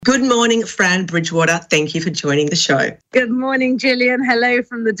Good morning, Fran, Bridgewater. Thank you for joining the show. Good morning, Gillian. Hello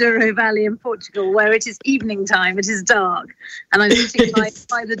from the Duoro Valley in Portugal, where it is evening time. It is dark. And I'm sitting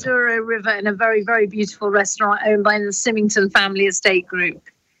by the Douro River in a very, very beautiful restaurant owned by the Symington Family Estate Group.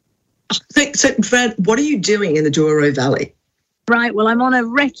 So, Fran, what are you doing in the Duoro Valley? Right, well, I'm on a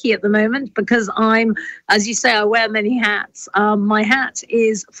recce at the moment because I'm, as you say, I wear many hats. My hat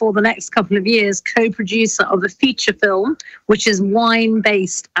is, for the next couple of years, co-producer of a feature film, which is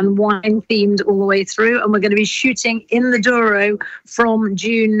wine-based and wine-themed all the way through, and we're going to be shooting in the Douro from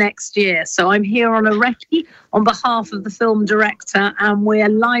June next year. So I'm here on a recce on behalf of the film director, and we're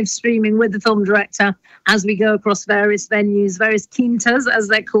live streaming with the film director as we go across various venues, various quintas, as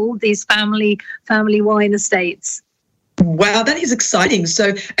they're called, these family wine estates. Wow, that is exciting. So,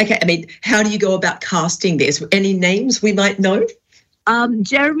 okay, I mean, how do you go about casting this? Any names we might know?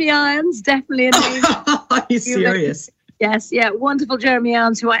 Jeremy Irons, definitely a name. Are you serious? Yes, yeah, wonderful Jeremy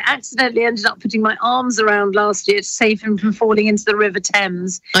Irons, who I accidentally ended up putting my arms around last year to save him from falling into the River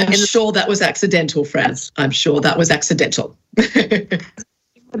Thames. I'm sure that was accidental, Fran. I'm sure that was accidental.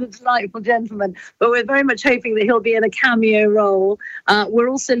 What a delightful gentleman. But we're very much hoping that he'll be in a cameo role. We're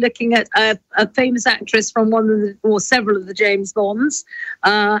also looking at a famous actress from one of the, or several of the James Bonds.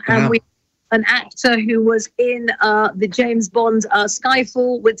 And we an actor who was in the James Bond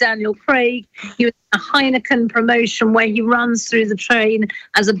Skyfall with Daniel Craig. He was in a Heineken promotion where he runs through the train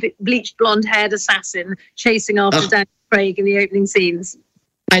as a bleached blonde-haired assassin chasing after Daniel Craig in the opening scenes.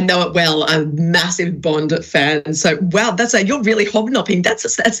 I know it well. I'm a massive Bond fan. So, wow, you're really hobnobbing. That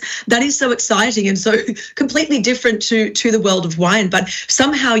is so exciting and so completely different to the world of wine. But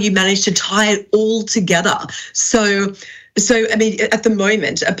somehow you managed to tie it all together. So I mean, at the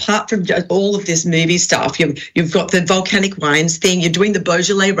moment, apart from all of this movie stuff, you've got the Volcanic Wines thing. You're doing the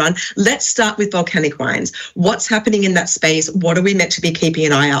Beaujolais Run. Let's start with Volcanic Wines. What's happening in that space? What are we meant to be keeping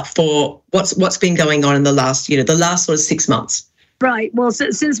an eye out for? What's been going on in the last sort of 6 months? Right. Well,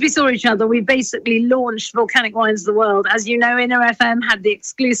 since we saw each other, we basically launched Volcanic Wines of the World. As you know, Inner FM had the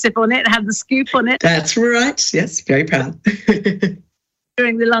exclusive on it, had the scoop on it. That's right. Yes, very proud.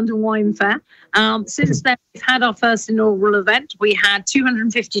 During the London Wine Fair. Since then, we've had our first inaugural event. We had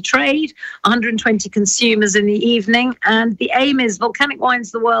 250 trade, 120 consumers in the evening. And the aim is Volcanic Wines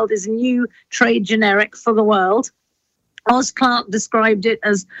of the World is a new trade generic for the world. Oz Clarke described it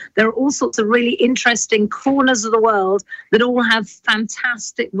as there are all sorts of really interesting corners of the world that all have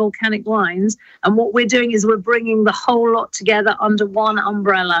fantastic volcanic wines. And what we're doing is we're bringing the whole lot together under one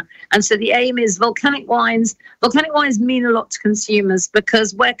umbrella. And so the aim is volcanic wines mean a lot to consumers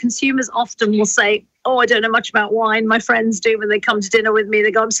because where consumers often will say, oh, I don't know much about wine. My friends do when they come to dinner with me.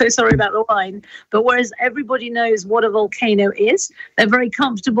 They go, I'm so sorry about the wine. But whereas everybody knows what a volcano is, they're very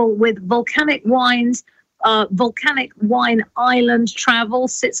comfortable with volcanic wines. Volcanic wine island travel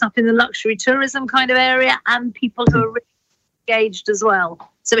sits up in the luxury tourism kind of area, and people who are really engaged as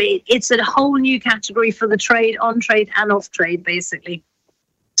well. So it's a whole new category for the trade, on trade and off trade, basically.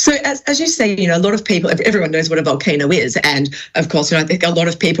 So as you say, a lot of people, everyone knows what a volcano is. And of course, I think a lot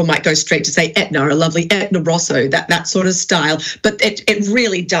of people might go straight to say Etna, a lovely Etna Rosso, that sort of style. But it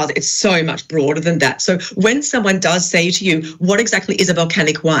really does. It's so much broader than that. So when someone does say to you, what exactly is a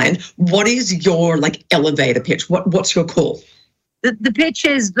volcanic wine? What is your elevator pitch? What's your call? The pitch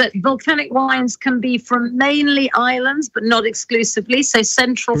is that volcanic wines can be from mainly islands, but not exclusively. So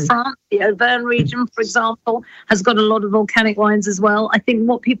central France, the Auvergne region, for example, has got a lot of volcanic wines as well. I think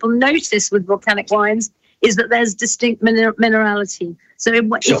what people notice with volcanic wines is that there's distinct minerality. So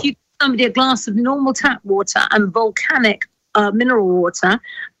if you give somebody a glass of normal tap water and volcanic mineral water,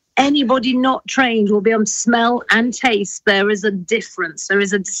 anybody not trained will be able to smell and taste there is a difference. There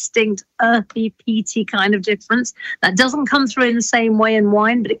is a distinct earthy, peaty kind of difference. That doesn't come through in the same way in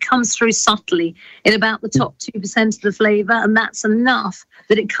wine, but it comes through subtly in about the top 2% of the flavour, and that's enough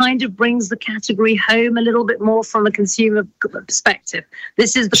that it kind of brings the category home a little bit more from a consumer perspective.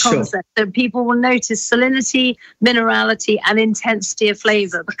 This is the concept. So people will notice salinity, minerality, and intensity of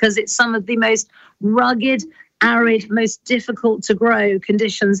flavour because it's some of the most rugged, arid, most difficult to grow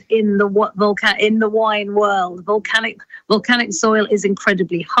conditions in the wine world. Volcanic soil is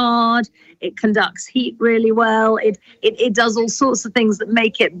incredibly hard. It conducts heat really well. It does all sorts of things that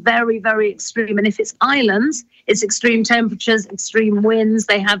make it very, very extreme. And if it's islands, it's extreme temperatures, extreme winds.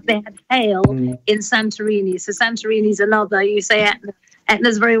 They had hail in Santorini. So Santorini's another. You say Etna.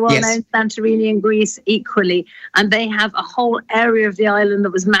 Etna's very well known, Santorini in Greece equally. And they have a whole area of the island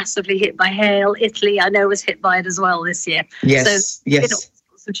that was massively hit by hail. Italy, I know, was hit by it as well this year. Yes, so,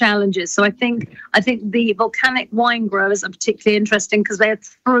 lots of challenges. So I think the volcanic wine growers are particularly interesting because they're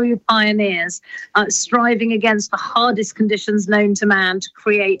true pioneers, striving against the hardest conditions known to man to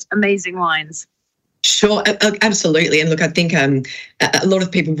create amazing wines. Sure, absolutely. And look, I think a lot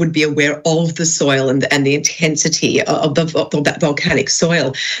of people would be aware of the soil and the intensity of that volcanic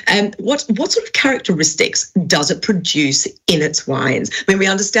soil. And what sort of characteristics does it produce in its wines? I mean, we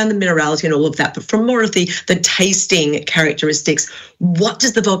understand the minerality and all of that, but from more of the tasting characteristics, what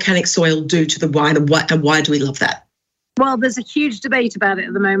does the volcanic soil do to the wine, and why do we love that? Well, there's a huge debate about it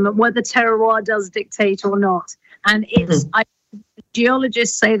at the moment, whether terroir does dictate or not. And it's,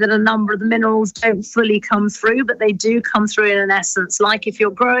 geologists say that a number of the minerals don't fully come through, but they do come through in an essence. Like if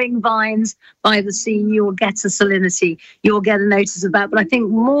you're growing vines by the sea, you will get a salinity. You will get a notice of that. But I think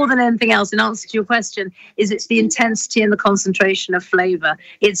more than anything else, in answer to your question, it's the intensity and the concentration of flavour.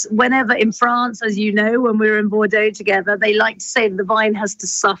 It's whenever in France, as you know, when we were in Bordeaux together, they like to say the vine has to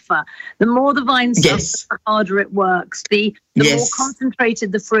suffer. The more the vine suffers, the harder it works. The more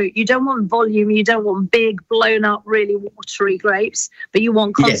concentrated the fruit. You don't want volume. You don't want big, blown up, really watery grapes, but you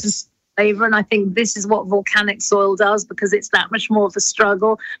want constant flavour. And I think this is what volcanic soil does, because it's that much more of a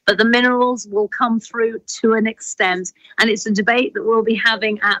struggle. But the minerals will come through to an extent. And it's a debate that we'll be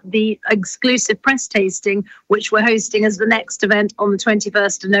having at the exclusive press tasting, which we're hosting as the next event on the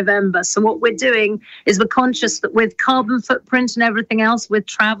 21st of November. So what we're doing is we're conscious that with carbon footprint and everything else, with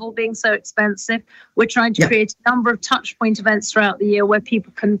travel being so expensive, we're trying to create a number of touch point events throughout the year where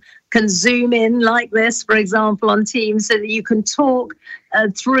people can zoom in like this, for example, on Teams, so that you can talk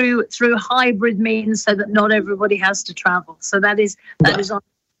through hybrid means, so that not everybody has to travel. So that is our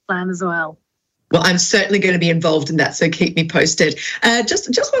plan as well. Well, I'm certainly going to be involved in that, so keep me posted. Just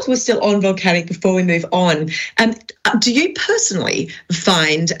whilst we're still on volcanic, before we move on, do you personally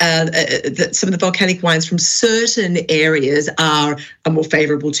find that some of the volcanic wines from certain areas are more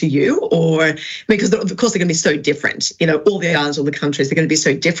favourable to you, or because of course they're going to be so different? You know, all the islands, all the countries, are going to be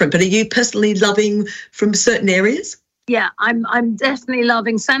so different. But are you personally loving from certain areas? Yeah, I'm definitely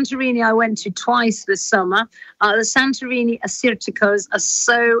loving Santorini. I went to twice this summer. The Santorini Assyrticos are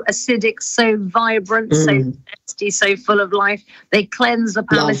so acidic, so vibrant, so tasty, so full of life. They cleanse the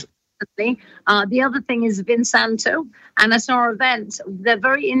palate. The other thing is Vinsanto, and at our event, they're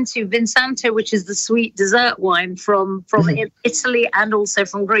very into Vinsanto, which is the sweet dessert wine from Italy and also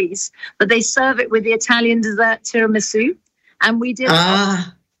from Greece. But they serve it with the Italian dessert tiramisu, and we did.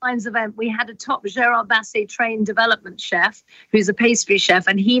 Event, we had a top Gerard Basset trained development chef who's a pastry chef,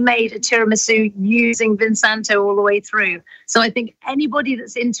 and he made a tiramisu using Vinsanto all the way through. So I think anybody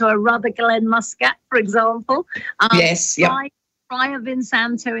that's into a Ruther Glen Muscat, for example, try a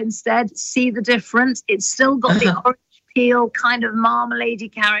Vinsanto instead, see the difference. It's still got the orange peel kind of marmalade-y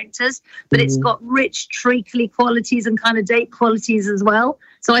characters, but it's got rich treacly qualities and kind of date qualities as well.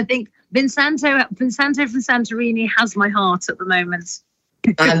 So I think Vinsanto from Santorini has my heart at the moment.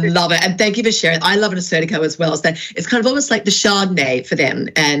 I love it, and thank you for sharing. I love an Assyrtiko as well. So it's kind of almost like the Chardonnay for them,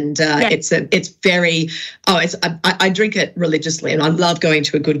 and it's very. I drink it religiously, and I love going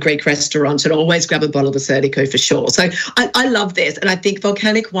to a good Greek restaurant and always grab a bottle of Assyrtiko for sure. So I love this, and I think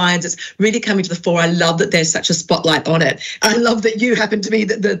volcanic wines is really coming to the fore. I love that there's such a spotlight on it. I love that you happen to be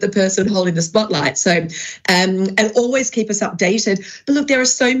the person holding the spotlight. So and always keep us updated. But look, there are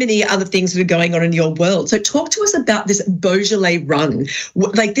so many other things that are going on in your world. So talk to us about this Beaujolais Run.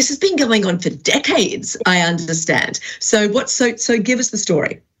 Like, this has been going on for decades, I understand. So give us the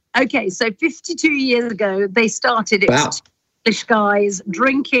story. Okay, so 52 years ago, they started it. Wow. English guys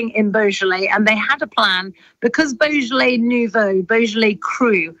drinking in Beaujolais, and they had a plan because Beaujolais Nouveau, Beaujolais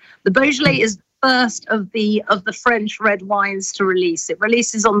Cru, the Beaujolais is the first of the French red wines to release. It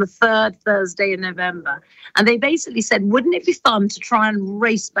releases on the third Thursday in November. And they basically said, wouldn't it be fun to try and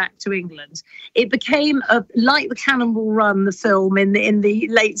race back to England? It became like the Cannonball Run, the film in the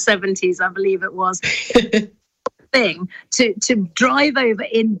late 70s, I believe it was. Thing to drive over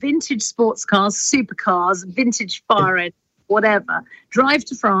in vintage sports cars, supercars, vintage fire engines, whatever, drive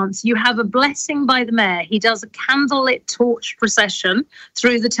to France. You have a blessing by the mayor. He does a candlelit torch procession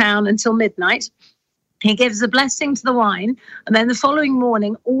through the town until midnight. He gives a blessing to the wine, and then the following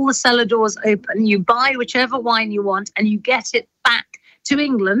morning, all the cellar doors open. You buy whichever wine you want, and you get it back to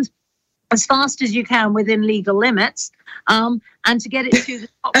England as fast as you can within legal limits, and to get it to the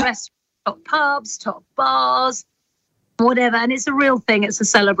top restaurants, top pubs, top bars, whatever. And it's a real thing. It's a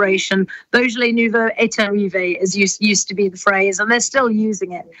celebration. Beaujolais Nouveau est arrivé, as used to be the phrase, and they're still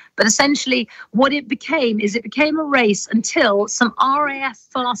using it. But essentially what it became is it became a race until some RAF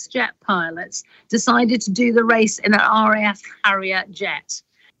fast jet pilots decided to do the race in an RAF Harrier jet.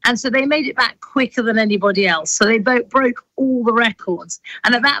 And so they made it back quicker than anybody else. So they broke all the records.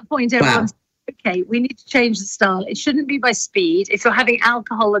 And at that point, everyone's okay, we need to change the style. It shouldn't be by speed. If you're having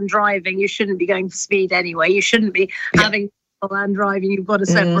alcohol and driving, you shouldn't be going for speed anyway. You shouldn't be having alcohol and driving. You've got to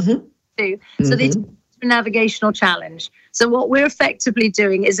separate the two. So they took a navigational challenge. So what we're effectively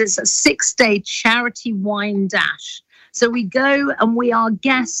doing is it's a 6-day charity wine dash. So we go and we are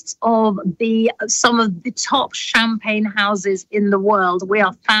guests of some of the top champagne houses in the world. We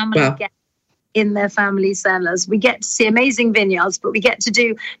are family guests in their family cellars. We get to see amazing vineyards, but we get to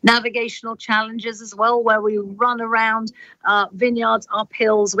do navigational challenges as well, where we run around vineyards, up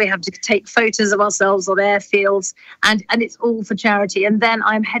hills. We have to take photos of ourselves on airfields, and it's all for charity. And then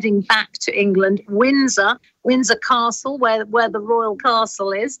I'm heading back to England, Windsor Castle, where the royal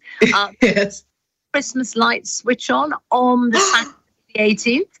castle is. Yes. Christmas lights switch on the Saturday the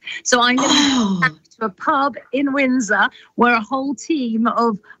 18th. So I'm going to go back to a pub in Windsor where a whole team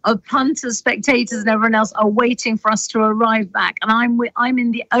of punters, spectators, and everyone else are waiting for us to arrive back. And I'm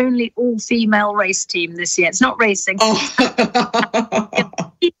in the only all-female race team this year. It's not racing.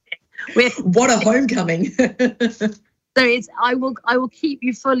 What a homecoming. So I will keep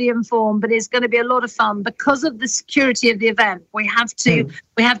you fully informed, but it's going to be a lot of fun because of the security of the event. We have to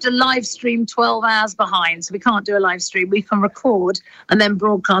live stream 12 hours behind, so we can't do a live stream. We can record and then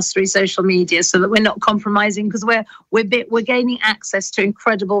broadcast through social media so that we're not compromising, because we're gaining access to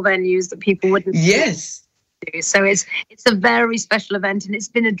incredible venues that people wouldn't. Yes. So it's a very special event, and it's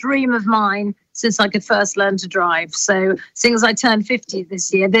been a dream of mine since I could first learn to drive. So seeing as I turned 50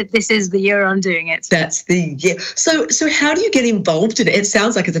 this year, this is the year I'm doing it. That's the year. So how do you get involved in it? It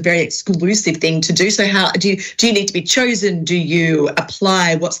sounds like it's a very exclusive thing to do. So how do you need to be chosen? Do you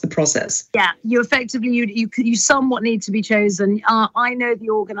apply? What's the process? Yeah, you effectively you somewhat need to be chosen. I know the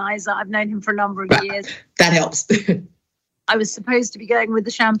organizer. I've known him for a number of years. That helps. I was supposed to be going with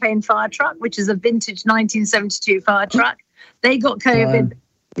the Champagne fire truck, which is a vintage 1972 fire truck. They got COVID,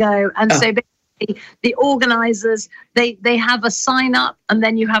 and so basically the organisers they have a sign up, and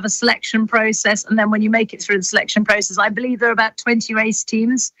then you have a selection process, and then when you make it through the selection process, I believe there are about 20 race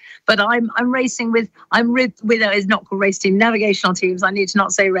teams. But I'm racing with it's not called race team, navigational teams. I need to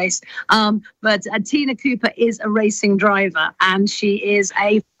not say race. But Tina Cooper is a racing driver, and she is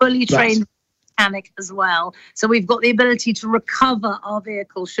a fully trained mechanic as well. So we've got the ability to recover our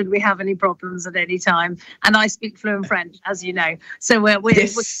vehicle should we have any problems at any time. And I speak fluent French, as you know. So I'm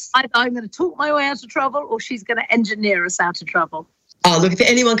going to talk my way out of trouble, or she's going to engineer us out of trouble. Oh, look, if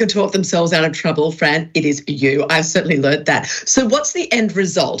anyone can talk themselves out of trouble, Fran, it is you. I've certainly learned that. So what's the end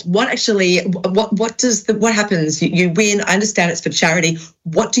result? What happens? You win. I understand it's for charity.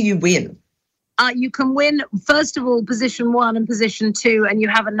 What do you win? You can win, first of all, position 1 and position 2, and you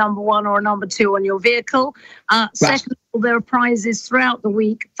have a number 1 or a number 2 on your vehicle. Second of all, there are prizes throughout the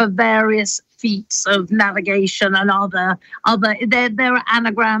week for various feats of navigation and other. There are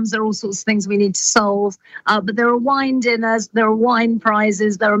anagrams, there are all sorts of things we need to solve. But there are wine dinners, there are wine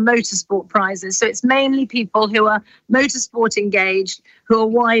prizes, there are motorsport prizes. So it's mainly people who are motorsport engaged, who are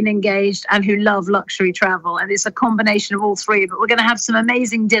wine engaged, and who love luxury travel. And it's a combination of all three. But we're going to have some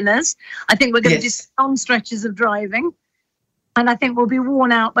amazing dinners. I think we're going to do some long stretches of driving. And I think we'll be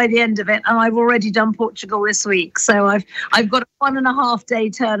worn out by the end of it. And I've already done Portugal this week. So I've got a 1.5 day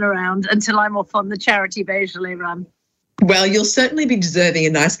turnaround until I'm off on the charity Beaujolais Run. Well, you'll certainly be deserving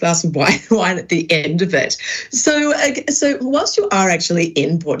a nice glass of wine at the end of it. So whilst you are actually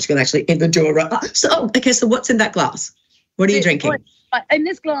in Portugal, actually in the Douro, so what's in that glass? What are you drinking? In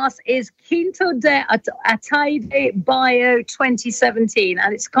this glass is Quinto de Ataide Bio 2017,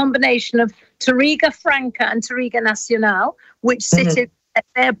 and it's a combination of Touriga Franca and Touriga Nacional, which sit in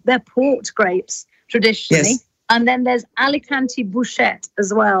their port grapes traditionally. Yes. And then there's Alicante Bouchette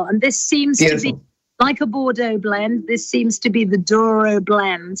as well. And this seems to be like a Bordeaux blend. This seems to be the Douro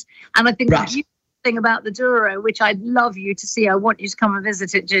blend. And I think the beautiful thing about the Douro, which I'd love you to see, I want you to come and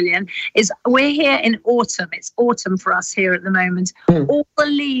visit it, Gillian, is we're here in autumn. It's autumn for us here at the moment. All the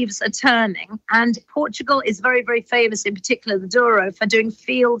leaves are turning, and Portugal is very, very famous, in particular the Douro, for doing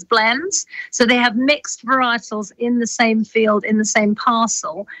field blends. So they have mixed varietals in the same field, in the same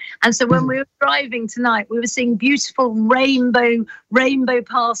parcel. And so when we were driving tonight, we were seeing beautiful rainbow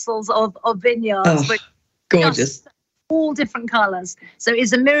parcels of vineyards. Gorgeous. All different colours. So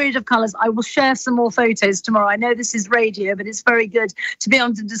it's a myriad of colours. I will share some more photos tomorrow. I know this is radio, but it's very good to be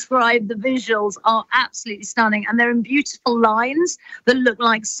able to describe. The visuals are absolutely stunning, and they're in beautiful lines that look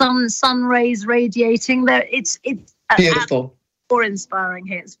like sun rays radiating. It's beautiful. more inspiring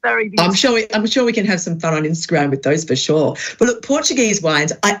here. It's very beautiful. I'm sure we can have some fun on Instagram with those for sure. But look, Portuguese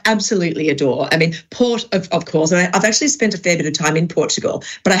wines I absolutely adore. I mean, port of course, and I've actually spent a fair bit of time in Portugal,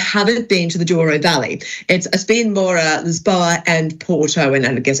 but I haven't been to the Douro Valley. It's been more Lisboa and Porto and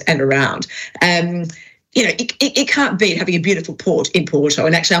I guess and around. You know, it can't beat having a beautiful port in Porto.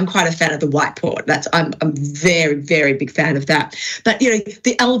 And actually, I'm quite a fan of the white port. I'm very, very big fan of that. But, you know,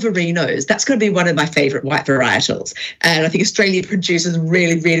 the Alvarinhos, that's going to be one of my favourite white varietals. And I think Australia produces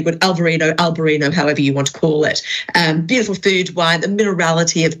really, really good Albarino, however you want to call it. Beautiful food wine, the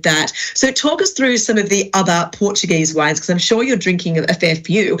minerality of that. So talk us through some of the other Portuguese wines, because I'm sure you're drinking a fair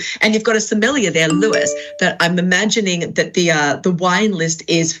few. And you've got a sommelier there, Lewis, that I'm imagining that the wine list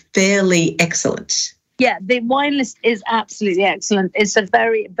is fairly excellent. Yeah, the wine list is absolutely excellent. It's a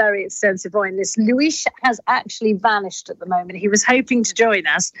very, very extensive wine list. Luis has actually vanished at the moment. He was hoping to join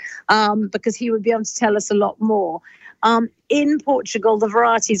us because he would be able to tell us a lot more. In Portugal, the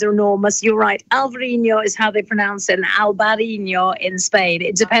varieties are enormous. You're right. Alvarinho is how they pronounce it, and Albarino in Spain.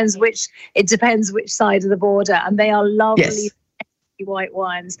 It depends which side of the border, and they are lovely. Yes. White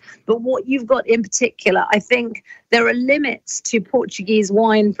wines. But what you've got in particular, I think there are limits to Portuguese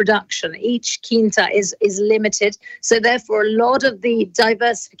wine production. Each quinta is limited. So therefore, a lot of the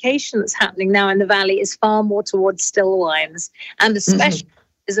diversification that's happening now in the valley is far more towards still wines. And the special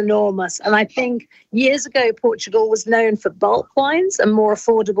is enormous. And I think years ago, Portugal was known for bulk wines and more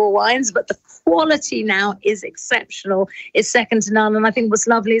affordable wines, but the quality now is exceptional. It's second to none. And I think what's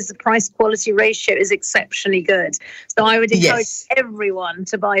lovely is the price-quality ratio is exceptionally good. So I would encourage everyone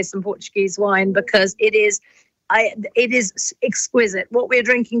to buy some Portuguese wine because it is exquisite. What we're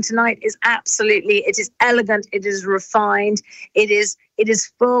drinking tonight is it is elegant, it is refined, it is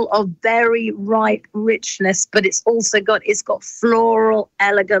full of very ripe richness, but it's got floral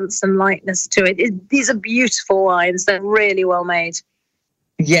elegance and lightness to it. These are beautiful wines. They're really well made.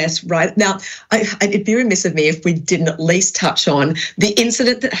 Yes, right. Now, it'd be remiss of me if we didn't at least touch on the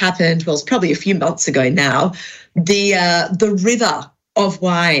incident that happened, well, it's probably a few months ago now, the river of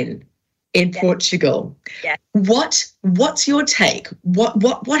wine in Portugal. Yeah. What's your take?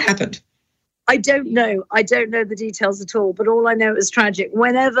 What happened? I don't know. I don't know the details at all, but all I know is tragic.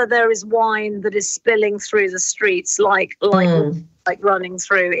 Whenever there is wine that is spilling through the streets, like running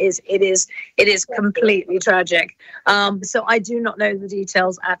through, it is completely tragic. So I do not know the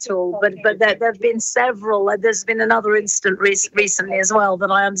details at all. But there have been several. There's been another incident recently as well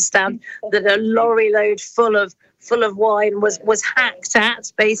that I understand that a lorry load full of wine was hacked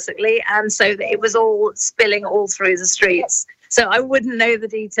at basically, and so it was all spilling all through the streets. So I wouldn't know the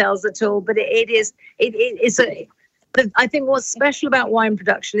details at all, but I think what's special about wine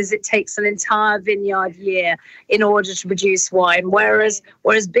production is it takes an entire vineyard year in order to produce wine, whereas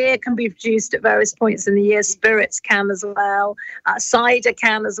beer can be produced at various points in the year, spirits can as well, cider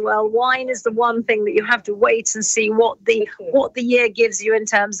can as well. Wine is the one thing that you have to wait and see what the year gives you in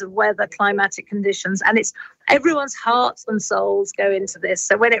terms of weather, climatic conditions, and it's everyone's hearts and souls go into this.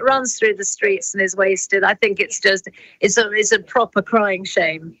 So when it runs through the streets and is wasted, I think it's a proper crying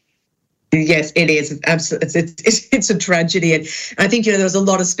shame. Yes, it is. Absolutely, it's a tragedy, and I think there was a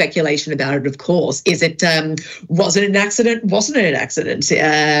lot of speculation about it. Of course, was it an accident? Wasn't it an accident?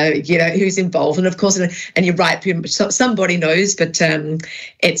 Who's involved? And of course, and you're right. Somebody knows, but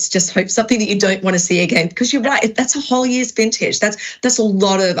it's just something that you don't want to see again. Because you're right. That's a whole year's vintage. That's a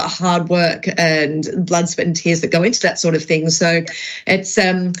lot of hard work and blood, sweat, and tears that go into that sort of thing. So it's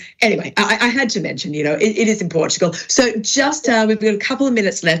anyway. I had to mention. It is in Portugal. So just we've got a couple of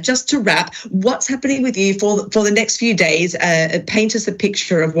minutes left. Just to wrap. What's happening with you for the next few days? Paint us a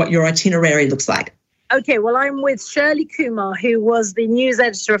picture of what your itinerary looks like. Okay, well, I'm with Shirley Kumar, who was the news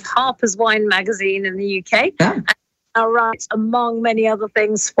editor of Harper's Wine magazine in the UK. And I write, among many other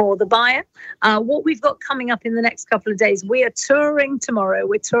things, for The Buyer. What we've got coming up in the next couple of days, we are touring tomorrow.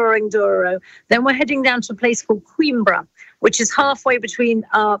 We're touring Douro. Then we're heading down to a place called Coimbra, which is halfway between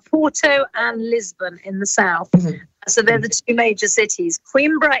Porto and Lisbon in the south. Mm-hmm. So they're the two major cities.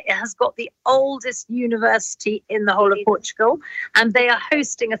 Coimbra has got the oldest university in the whole of Portugal, and they are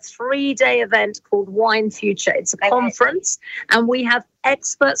hosting a 3-day event called Wine Future. It's a conference, and we have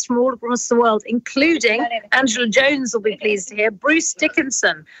experts from all across the world, including, Angela Jones will be pleased to hear, Bruce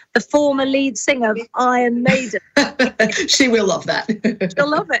Dickinson, the former lead singer of Iron Maiden. She will love that.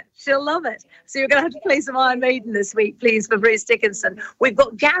 She'll love it. So you're going to have to play some Iron Maiden this week, please, for Bruce Dickinson. We've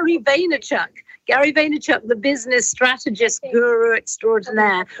got Gary Vaynerchuk. Gary Vaynerchuk, the business strategist guru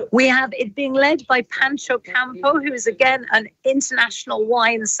extraordinaire. We have it being led by Pancho Campo, who is again an international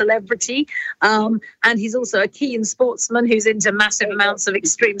wine celebrity. And he's also a keen sportsman who's into massive amounts of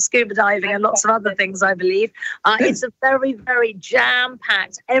extreme scuba diving and lots of other things, I believe. It's a very, very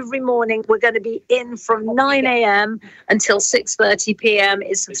jam-packed. Every morning we're going to be in from 9 a.m. until 6:30 p.m.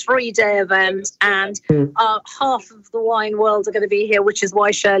 It's a 3-day event, and half of the wine world are going to be here, which is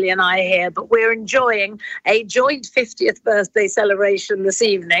why Shirley and I are here. But we're enjoying a joint 50th birthday celebration this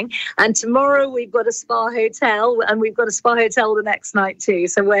evening, and tomorrow we've got a spa hotel, and we've got a spa hotel the next night too.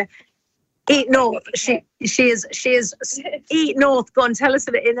 So we're Eat North. She is Eat North. Go on, tell us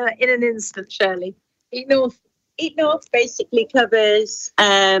in an instant, Shirley. Eat North basically covers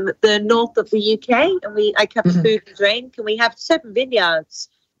the north of the UK, and I cover food and drink, and we have 7 vineyards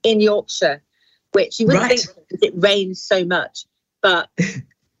in Yorkshire, which you wouldn't think because it rains so much. But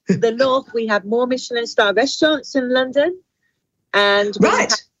the north, we have more Michelin star restaurants in London, and we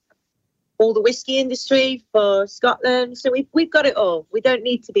have all the whiskey industry for Scotland. So we've got it all. We don't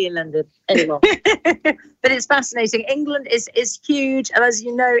need to be in London anymore. But it's fascinating. England is huge. And as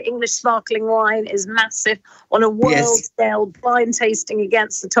you know, English sparkling wine is massive on a world scale, blind tasting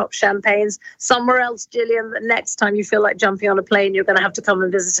against the top champagnes. Somewhere else, Gillian, the next time you feel like jumping on a plane, you're going to have to come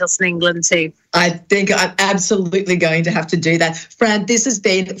and visit us in England too. I think I'm absolutely going to have to do that. Fran, this has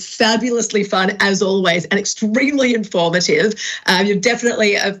been fabulously fun as always and extremely informative. You're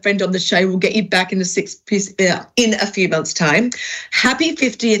definitely a friend on the show. We'll get you back in the in a few months' time. Happy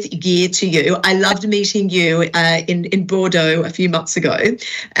 50th year to you. I loved meeting you in Bordeaux a few months ago.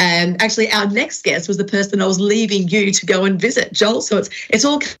 And actually our next guest was the person I was leaving you to go and visit, Joel. So it's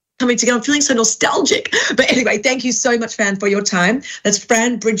all coming together. I'm feeling so nostalgic. But anyway, thank you so much, Fran, for your time. That's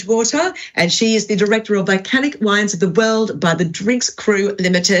Fran Bridgewater, and she is the director of Volcanic Wines of the World by the Drinks Crew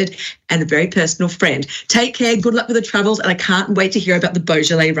Limited, and a very personal friend. Take care. Good luck with the travels, and I can't wait to hear about the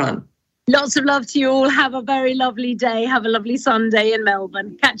Beaujolais Run. Lots of love to you all. Have a very lovely day. Have a lovely Sunday in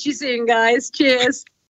Melbourne. Catch you soon, guys. Cheers.